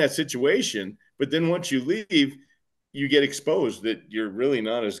be in that situation. But then once you leave, you get exposed that you're really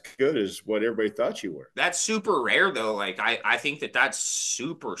not as good as what everybody thought you were. That's super rare though. Like I think that's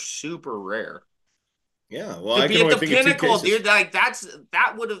super, super rare. Yeah, well, To I be can at only the think of two pinnacle, cases. dude. Like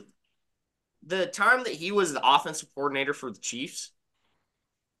that would have the time that he was the offensive coordinator for the Chiefs.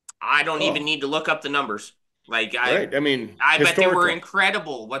 I don't even need to look up the numbers. Like Right. I mean, I bet they were historical.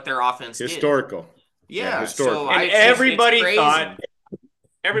 incredible what their offense did. Historical. Yeah, historical. so And it's just- everybody it's crazy.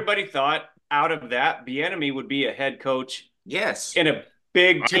 thought out of that, Bieniemy would be a head coach Yes, in a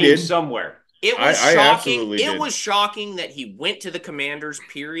big I team did. somewhere. it was I shocking. absolutely It did. was shocking that he went to the Commanders.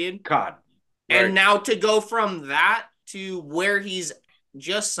 Period. God, And Right. now to go from that to where he's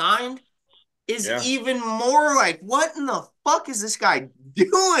just signed is Yeah. even more like, what in the fuck is this guy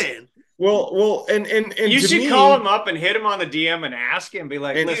doing? Well, and you to should me, call him up and hit him on the DM and ask him. Be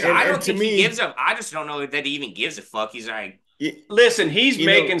like, And- listen, Dude, I and don't to think me- he gives a. I just don't know that he even gives a fuck. He's like, listen, he's You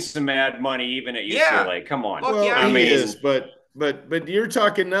know- making some mad money even at UCLA. Yeah. Come on. Fuck Well, yeah, I he mean, is, but you're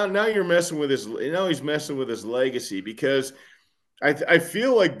talking now. You're messing with his. He's messing with his legacy because I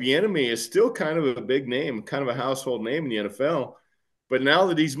feel like Bieniemy is still kind of a big name, kind of a household name in the NFL. But now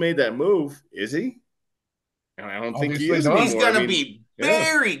that he's made that move, is he? I don't think he Obviously is not. He's anymore. gonna be yeah.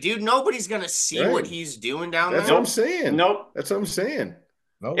 buried, dude. Nobody's gonna see Right. what he's doing down That's there. what I'm saying. Nope. That's what I'm saying.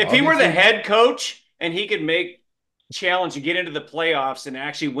 No, If he were the obviously- head coach and he could make challenge and get into the playoffs and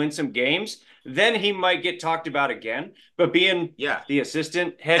actually win some games, then he might get talked about again. But being Yeah. the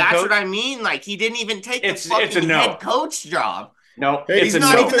assistant head That's coach, what I mean. Like, he didn't even take It's the a fucking no. head coach job. no, Hey, it's He's a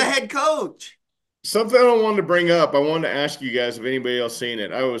not no. even the head coach. Something I wanted to bring up. I wanted to ask you guys if anybody else seen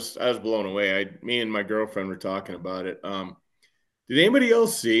it. I was blown away. Me and my girlfriend were talking about it. Did anybody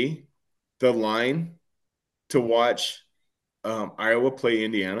else see the line to watch Iowa play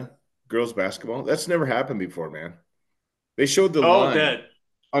Indiana girls basketball? That's never happened before, man. They showed the line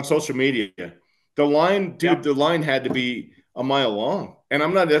on social media. The line, dude, Yep. the line had to be a mile long. And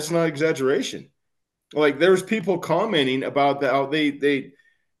that's not exaggeration. Like, there's people commenting about how they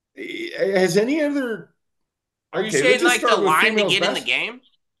has any other Are you Okay, let's saying just like the start with line to females get in the bas- game?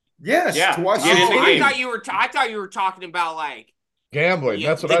 Yes, Yeah, to watch to get in the the I game. thought you were. I thought you were talking about like gambling.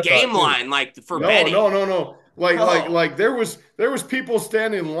 That's what the I thought, game too. line, like for No, betting. no. Like Oh. there was people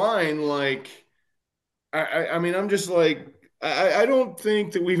standing in line. Like I mean, I'm just like I don't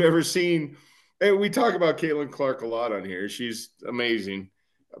think that we've ever seen. And we talk about Caitlin Clark a lot on here. She's amazing.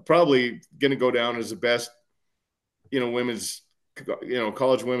 Probably going to go down as the best, women's,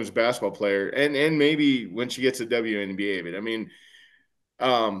 college women's basketball player, and maybe when she gets a WNBA. But I mean,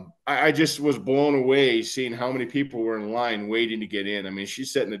 I just was blown away seeing how many people were in line waiting to get in. I mean,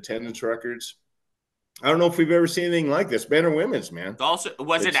 she's setting attendance records. I don't know if we've ever seen anything like this, men or women's, man. Also,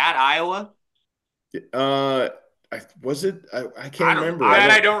 was it at Iowa? Was it? I can't remember.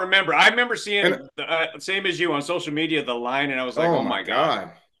 I don't remember. I remember seeing And- same as you on social media the line, and I was like, oh oh my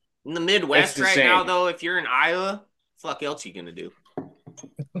god. In the Midwest It's right insane. now, though, if you're in Iowa, fuck else you gonna do?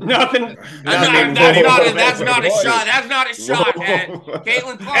 Nothing. That's not a shot. That's not a shot at Whoa.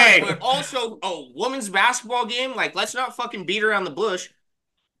 Caitlin Clark. Hey. But also, a women's basketball game. Like, let's not fucking beat around the bush.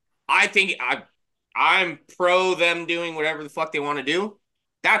 I think I'm pro them doing whatever the fuck they want to do.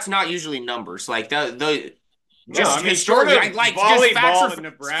 That's not usually numbers. Like the just I mean, historically, sort of like volleyball just in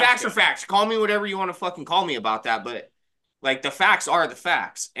facts Nebraska. are facts. Call me whatever you want to fucking call me about that, but like the facts are the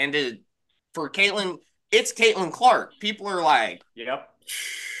facts. And for Caitlin, it's Caitlin Clark. People are like, Yep.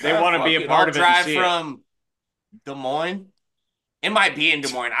 They want to be a part of it. Drive And see from Des Moines. It might be in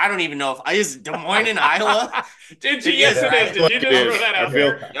Des Moines. I don't even know if is Des Moines in Iowa. Did you? Yes, it is. Did you just throw that out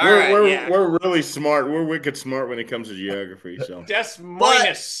there? All right, we're really smart. We're wicked smart when it comes to geography. So Des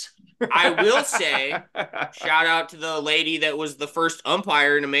Moines. I will say, shout out to the lady that was the first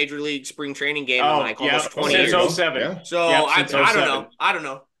umpire in a major league spring training game in like almost 20 since years. 07. Yeah. So Yep, I since don't 07. know. I don't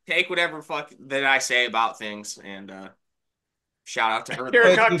know. Take whatever fuck that I say about things and shout out to her. Here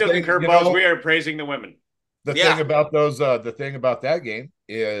But at Cocktails the and thing, Curveballs, we are praising the women. The Yeah. thing about the thing about that game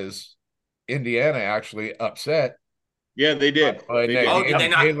is Indiana actually upset. yeah, they did. They They did. Oh, did they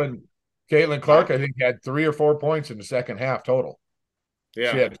not? Caitlin Clark, I think, had 3 or 4 points in the second half total. She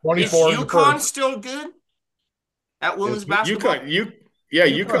Yeah, had Is 24 in the UConn first. still good at women's Is basketball? UConn. UConn's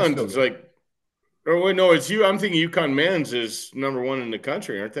UConn's still is good. like. Oh wait, no, it's you. I'm thinking UConn men's is number 1 in the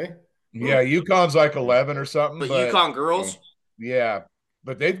country, aren't they? Yeah, UConn's like 11 or something. But But UConn girls, yeah,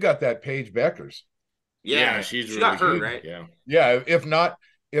 but they've got that Paige Beckers. yeah, she's she really got hurt, good. right? Yeah, Yeah, if not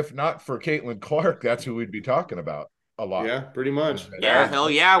for Caitlin Clark, that's who we'd be talking about a lot. yeah, pretty much. Yeah, Fair. hell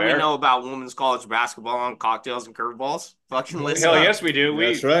yeah, we Fair. know about women's college basketball on Cocktails and Curveballs. Fucking listen Hell up. yes, we do.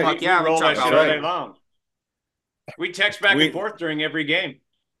 That's right. Fuck yeah, we roll we that talk shit about all it. day long. We text back and forth during every game.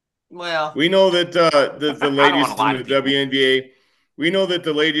 Well, We know that the don't ladies wanna lie in to the people. WNBA. We know that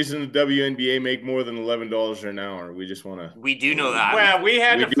the ladies in the WNBA make more than $11 an hour. We just want to. we do know that. Well, we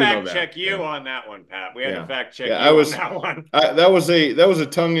had We to do know fact that, check you yeah. on that one, Pat. We had Yeah. to fact check Yeah, you I was- on that one. That was a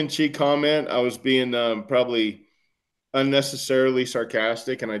tongue-in-cheek comment. I was being probably unnecessarily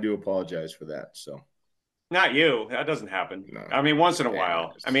sarcastic, and I do apologize for that. So Not you. That doesn't happen. No. I mean, once in a Yeah, while.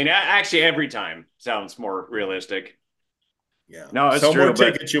 it's- I mean, actually, every time sounds more realistic. yeah, No, it's sell true, more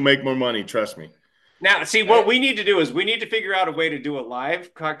but- tickets, you'll make more money. Trust me. Now, see, what we need to do is we need to figure out a way to do a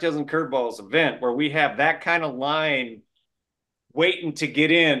live Cocktails and Curveballs event where we have that kind of line waiting to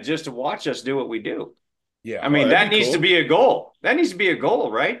get in just to watch us do what we do. Yeah. I mean, that'd that be needs cool. to be a goal. That needs to be a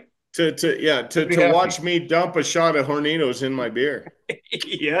goal, right? Be To happy. watch me dump a shot of Hornitos in my beer.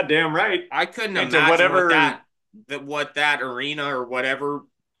 Yeah, damn right. I couldn't And to imagine whatever- what that arena or whatever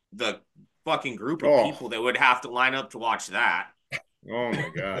the fucking group of Oh. people that would have to line up to watch that. Oh my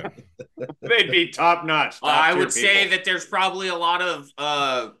god. They'd be top notch. I would say that there's probably a lot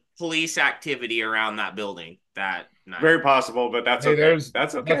of police activity around that building that night. very possible, but that's Hey, okay. there's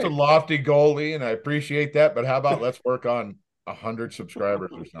That's okay. That's a lofty goalie, and I appreciate that. But how about let's work on 100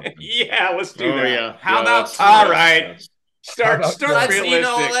 subscribers or something. Yeah, let's do Oh that. yeah. How Yeah, about- All right. How about Start Let's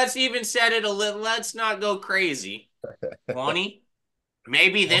realistic. let's even set it a little. Let's not go crazy. 20.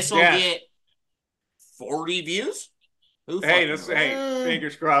 Maybe this will Yeah. get 40 views. Who Hey, fucking knows?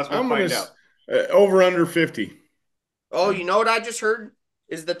 fingers crossed. We'll I'm find gonna out. over under 50. Oh, you know what I just heard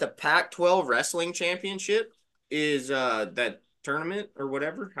is that the Pac-12 Wrestling Championship is that tournament or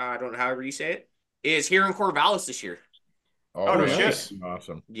whatever. I don't know, however you say it, is here in Corvallis this year. Oh, no nice.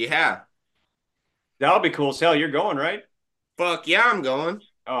 Awesome. Yeah. That'll be cool as hell. You're going, right? Fuck yeah, I'm going.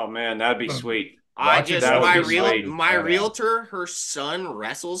 Oh man, that'd be sweet. I Watching just that would my be real sweet. my Badass. realtor, her son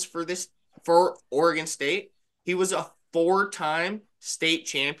wrestles for Oregon State. He was a 4-time state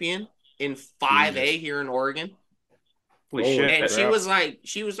champion in 5A here in Oregon. Holy Holy shit. And crap.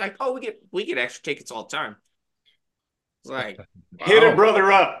 she was like, oh, we get extra tickets all the time. It's like, Hit a Wow.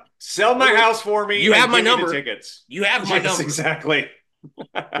 brother up. Sell my house for me. You and have my give me the number. tickets. you have my Yes, number. exactly.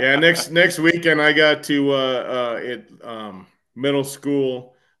 Yeah, next weekend I got to middle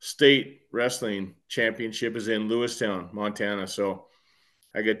school state wrestling championship is in Lewistown, Montana. So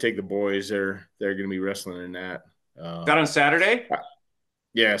I got to take the boys. They're going to be wrestling in that. Is that on Saturday?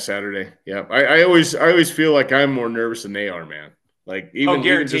 Yeah, Saturday. Yeah, I always feel like I'm more nervous than they are, man. Like even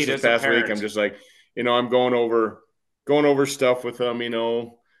guaranteed, just as this a past week, parent. I'm just like, I'm going over stuff with them,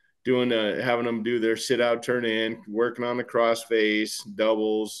 doing having them do their sit out, turn in, working on the crossface,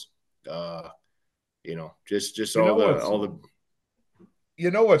 doubles, just You know all the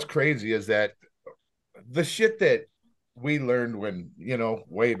You know what's crazy is that the shit that we learned when,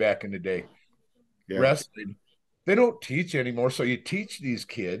 way back in the day, wrestling, they don't teach anymore. So you teach these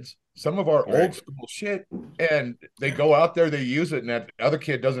kids some of our Right. old school shit, and they go out there, they use it, and that other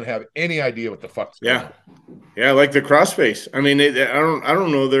kid doesn't have any idea what the fuck's going on. Yeah, like the crossface. I mean, I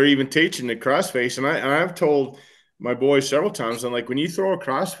don't know. They're even teaching the crossface, and I've told my boys several times. I'm like, when you throw a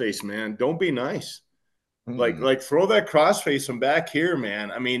crossface, man, don't be nice. Like throw that crossface from back here, man.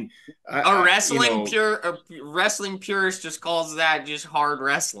 I mean, A wrestling purist just calls that just hard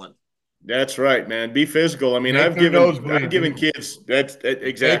wrestling. That's right, man. Be physical. I mean, Make I've their given nosebleed, kids that Make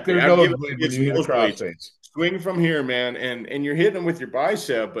exactly. their I've given nosebleed when kids you hit a nosebleeds. crossface. Swing from here, man, and you're hitting them with your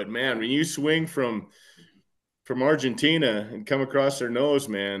bicep. But man, when you swing from Argentina and come across their nose,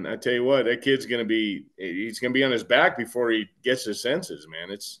 man, I tell you what, that kid's he's gonna be on his back before he gets his senses,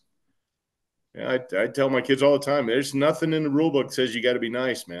 man. I tell my kids all the time, there's nothing in the rule book that says you got to be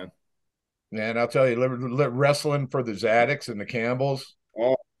nice, man. And I'll tell you, wrestling for the Zaddicks and the Campbells.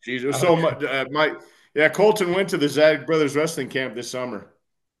 Oh, Jesus. So Colton went to the Zaddick Brothers wrestling camp this summer.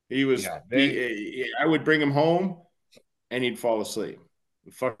 He was, I would bring him home and he'd fall asleep.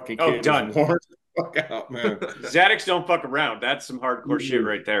 The fucking kid done. was worn the fuck out, man. Zaddicks don't fuck around. That's some hardcore shit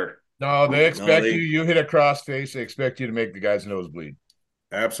right there. No, they expect you hit a crossface, they expect you to make the guy's nose bleed.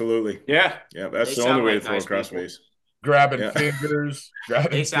 Absolutely. Yeah. Yeah, that's They the only sound way like to throw nice a crossface. Grabbing fingers.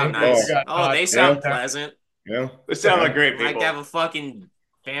 They sound fingers. nice. They sound pleasant. Yeah. They sound like great I'd like people. to have a fucking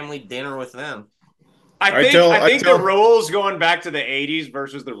family dinner with them. I think the rules going back to the 80s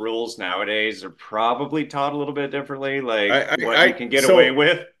versus the rules nowadays are probably taught a little bit differently. Like what you can get away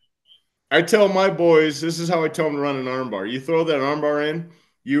with. I tell my boys, this is how I tell them to run an armbar. You throw that armbar in,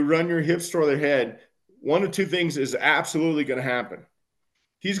 you run your hips toward their head. One of two things is absolutely going to happen.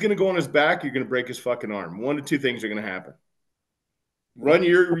 He's going to go on his back. You're going to break his fucking arm. One of two things are going to happen. Run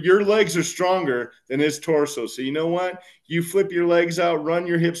your legs are stronger than his torso. So you know what? You flip your legs out, run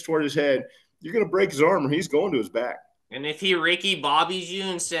your hips toward his head. You're going to break his arm or he's going to his back. And if he Ricky Bobbies you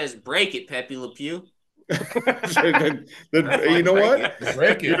and says, break it, Pepe Le Pew. You know what?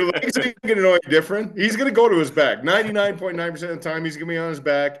 Break it. Your legs ain't going to know any different. He's going to go to his back. 99.9% of the time, he's going to be on his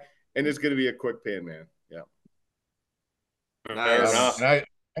back, and it's going to be a quick pin, man. Yeah. Nice. And I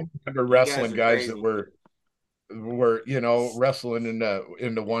remember wrestling guys that were wrestling in the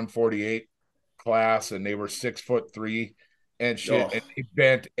 148 class, and they were 6'3" and shit, and they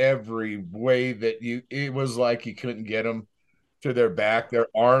bent every way that it was like you couldn't get them to their back. Their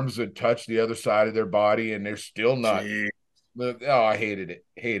arms would touch the other side of their body, and they're still not. I hated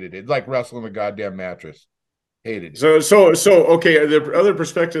it. Like wrestling a goddamn mattress. Hated it. So okay. The other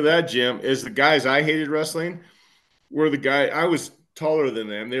perspective of that, Jim, is the guys I hated wrestling were the guy I was taller than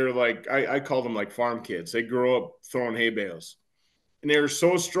them. They were like I called them like farm kids. They grew up throwing hay bales, and they were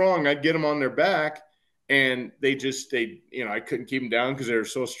so strong. I'd get them on their back, and I couldn't keep them down because they were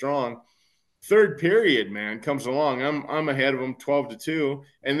so strong. Third period, man, comes along. I'm ahead of them 12-2,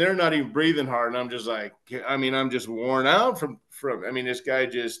 and they're not even breathing hard. And I'm just like, I'm just worn out from. This guy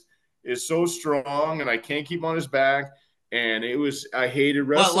just is so strong, and I can't keep him on his back. And I hated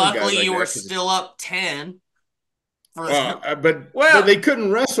wrestling. But luckily, guys like you that were still up 10. But they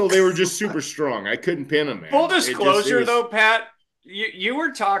couldn't wrestle. They were just super strong. I couldn't pin them, man. Full disclosure, though, Pat, you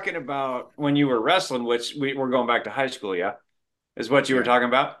were talking about when you were wrestling, which we're going back to high school, yeah, is what you were talking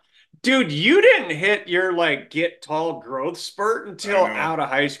about. Dude, you didn't hit your get tall growth spurt until out of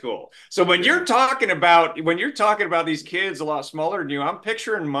high school. So when you're talking about these kids a lot smaller than you, I'm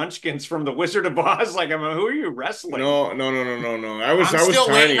picturing Munchkins from the Wizard of Oz. Like, who are you wrestling? No. I'm still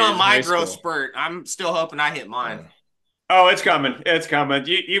tiny waiting on my growth spurt. I'm still hoping I hit mine. Oh, it's coming. It's coming.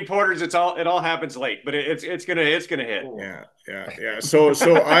 You Porters, it all happens late, but it's gonna hit. Yeah. So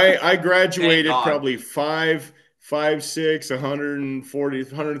I graduated probably 5'6", 140,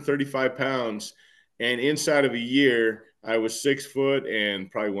 135 pounds, and inside of a year I was 6 foot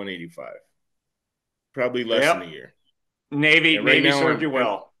and probably 185. Probably less than a year. Navy served you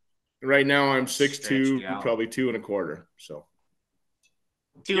well. Right now I'm 6'2", probably 2 1/4. So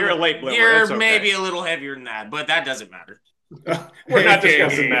you're a late bloomer. You're maybe a little heavier than that, but that doesn't matter. We're not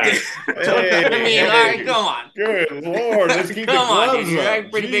discussing that. Come on. Good Lord, let's keep the gloves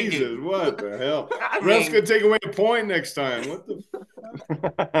up. Jesus, what the hell? Ref's gonna take away a point next time. What the?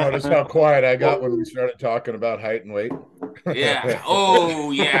 Notice how quiet I got when we started talking about height and weight. Yeah.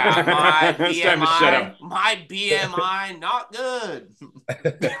 Oh yeah. My BMI, not good.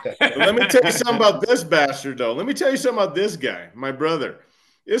 Let me tell you something about this bastard, though. Let me tell you something about this guy, my brother.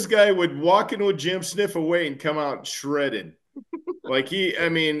 This guy would walk into a gym, sniff a weight, and come out shredded.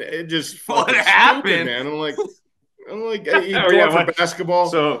 It just what happened, stupid, man. I'm like, he'd go out for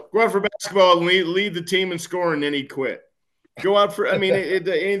basketball and lead the team in scoring, and then he'd quit. Go out for,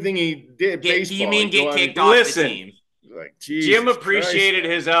 anything he did. Baseball. You mean get kicked off the team? Like, Jim appreciated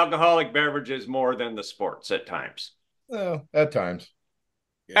his alcoholic beverages more than the sports at times. Well, at times.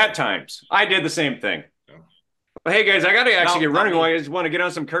 Yeah. At times, I did the same thing. But hey, guys, I got to actually get running. You guys want to get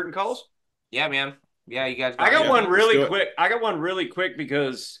on some curtain calls? Yeah, man. Yeah, you guys. I got one really quick. I got one really quick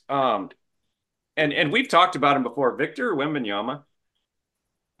because, and we've talked about him before. Victor Wembanyama.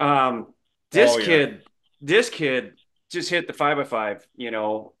 This kid just hit the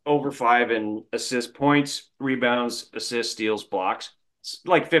 5x5. Over 5 in assist points, rebounds, assists, steals, blocks. It's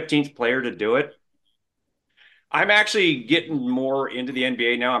like 15th player to do it. I'm actually getting more into the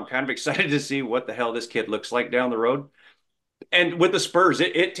NBA now. I'm kind of excited to see what the hell this kid looks like down the road. And with the Spurs,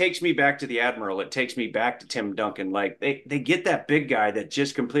 it takes me back to the Admiral. It takes me back to Tim Duncan. Like they get that big guy that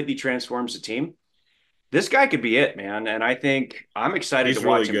just completely transforms the team. This guy could be it, man. And I think I'm excited to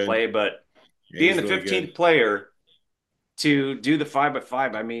watch him play. But being the 15th player to do the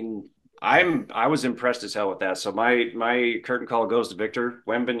 5x5, I was impressed as hell with that. So my curtain call goes to Victor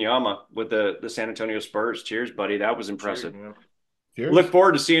Wembanyama with the San Antonio Spurs. Cheers, buddy. That was impressive. Cheers. Look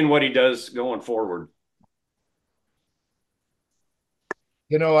forward to seeing what he does going forward.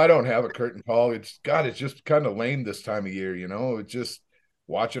 I don't have a curtain call. It's just kind of lame this time of year. It's just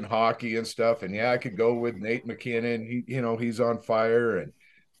watching hockey and stuff. And I could go with Nate McKinnon. He's on fire,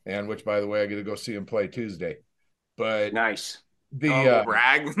 and which, by the way, I get to go see him play Tuesday. But nice. Humble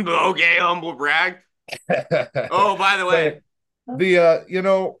brag. Okay, humble brag. Oh, by the way,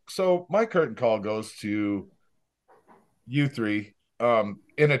 so my curtain call goes to you three.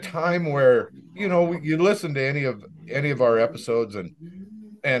 In a time where you listen to any of our episodes,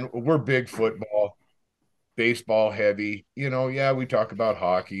 and we're big football, baseball heavy. We talk about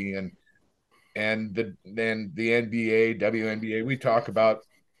hockey and the NBA, WNBA. We talk about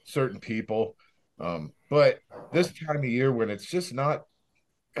certain people. But this time of year when it's just not,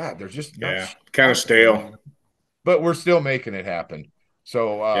 they're just not kind of stale. But we're still making it happen.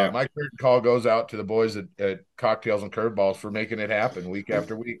 So my curtain call goes out to the boys at Cocktails and Curveballs for making it happen week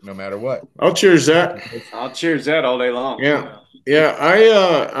after week, no matter what. I'll cheers that. I'll cheers that all day long. Yeah.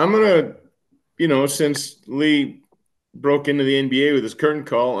 I'm gonna, since Lee broke into the NBA with his curtain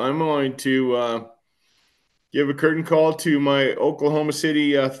call, I'm going to give a curtain call to my Oklahoma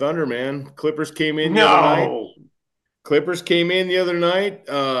City Thunder, man. Clippers came in the other night.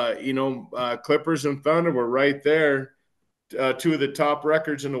 Clippers and Thunder were right there. Two of the top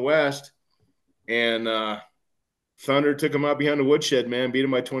records in the West. And Thunder took them out behind the woodshed, man. Beat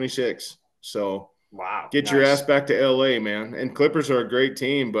them by 26. So get your ass back to LA, man. And Clippers are a great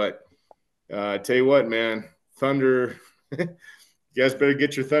team, but I tell you what, man, Thunder, you guys better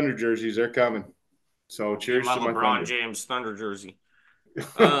get your Thunder jerseys. They're coming. So cheers to my LeBron James Thunder jersey.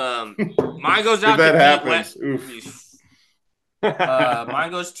 Mine goes out to Pete Weber.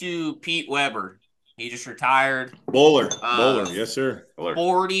 Mine goes to Pete Weber. He just retired. Bowler, yes, sir.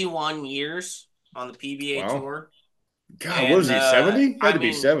 41 years on the PBA tour. God, what was he, 70? Had to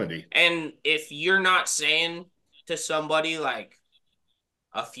be 70. And if you're not saying to somebody like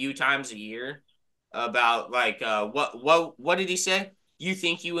a few times a year, about like what did he say? You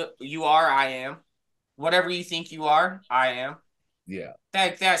think you are, I am. Whatever you think you are, I am. Yeah.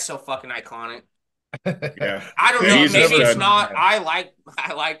 That's so fucking iconic. Yeah. I don't Yeah, know. he's a Maybe it's stud. not. I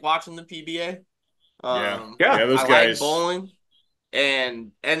like watching the PBA. Yeah. Yeah, those I guys. like bowling.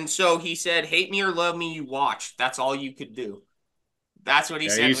 And so he said, hate me or love me, you watched. That's all you could do. That's what he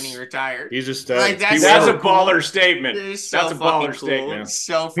Yeah, said when he retired. He's a stud. Like, that's That's so a cool. baller statement. It's so That's a fucking baller cool. statement.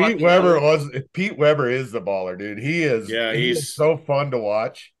 So fucking Pete Weber cool. Pete Weber is the baller, dude. He is. Yeah, he is he's so fun to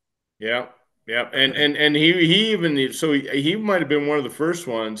watch. Yeah, yeah, and he even so he might have been one of the first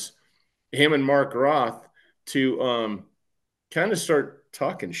ones, him and Mark Roth, to kind of start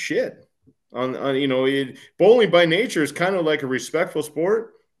talking shit on bowling by nature is kind of like a respectful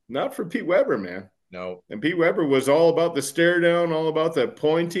sport, not for Pete Weber, man. No, and Pete Weber was all about the stare down, all about the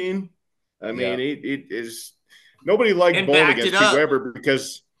pointing. I mean, it is nobody liked And bowling backed against it Pete up. Weber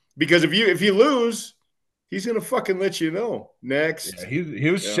because if you lose, he's gonna fucking let you know next. yeah, he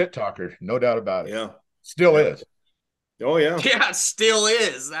was shit talker, no doubt about it. Yeah, Still is. Oh yeah, Yeah, it still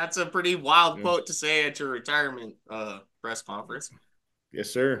is. That's a pretty wild quote to say at your retirement press conference. yes,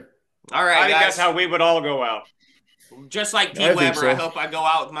 sir. All right, I think guys. that's how we would all go out. Just like I Pete think Weber, so. I hope I go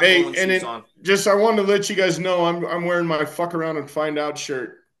out with my Hey, bowling and shoes it, on. just I wanted to let you guys know I'm wearing my fuck around and find out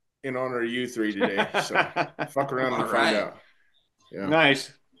shirt in honor of you three today. So fuck around and All find right. out. Yeah.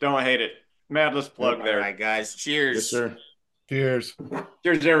 Nice. Don't hate it. Madless plug All there. right, guys. Cheers. Yes, sir. Cheers.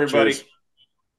 Cheers, everybody. Cheers.